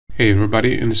Hey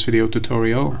everybody, in this video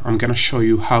tutorial I'm gonna show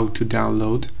you how to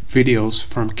download videos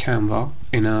from Canva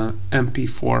in a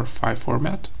MP4 file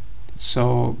format.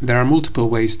 So there are multiple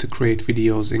ways to create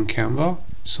videos in Canva.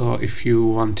 So if you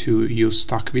want to use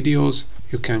stock videos,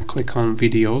 you can click on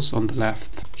videos on the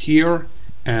left here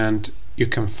and you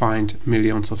can find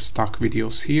millions of stock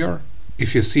videos here.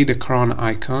 If you see the crown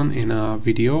icon in a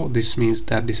video, this means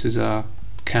that this is a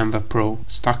Canva Pro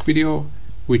stock video,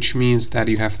 which means that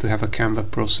you have to have a Canva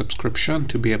Pro subscription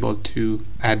to be able to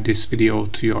add this video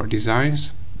to your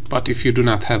designs. But if you do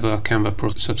not have a Canva Pro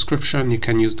subscription, you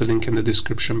can use the link in the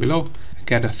description below and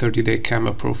get a 30-day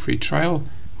Canva Pro free trial,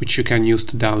 which you can use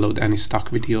to download any stock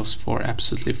videos for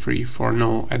absolutely free for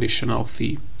no additional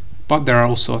fee. But there are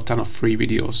also a ton of free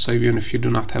videos, so even if you do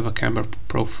not have a Canva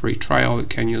Pro free trial, you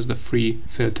can use the free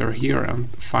filter here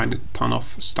and find a ton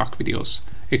of stock videos.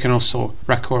 You can also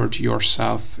record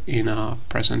yourself in a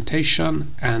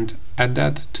presentation and add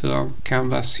that to a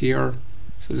canvas here.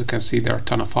 So as you can see, there are a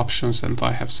ton of options, and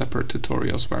I have separate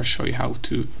tutorials where I show you how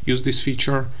to use this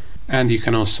feature. And you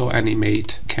can also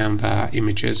animate Canva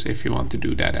images if you want to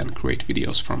do that and create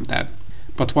videos from that.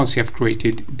 But once you have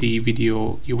created the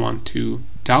video you want to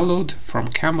download from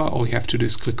Canva, all you have to do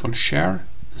is click on share,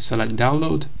 select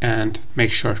download, and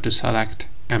make sure to select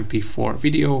MP4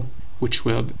 video, which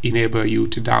will enable you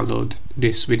to download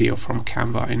this video from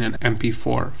Canva in an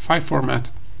MP4 file format.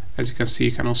 As you can see,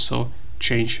 you can also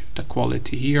change the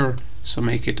quality here, so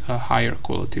make it a higher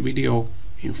quality video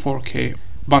in 4K.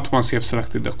 But once you have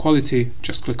selected the quality,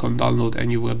 just click on download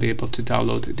and you will be able to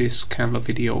download this Canva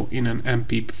video in an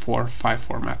MP4 file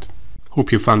format.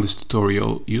 Hope you found this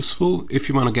tutorial useful. If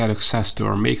you want to get access to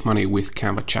our Make Money with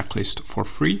Canva checklist for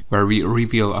free, where we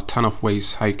reveal a ton of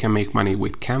ways how you can make money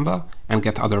with Canva and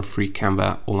get other free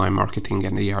Canva online marketing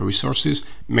and AI resources,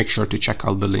 make sure to check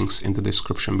out the links in the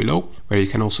description below, where you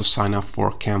can also sign up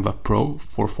for Canva Pro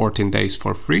for 14 days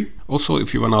for free. Also,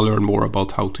 if you want to learn more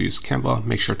about how to use Canva,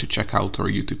 make sure to check out our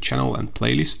YouTube channel and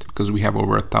playlist, because we have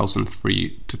over 1,000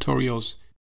 free tutorials.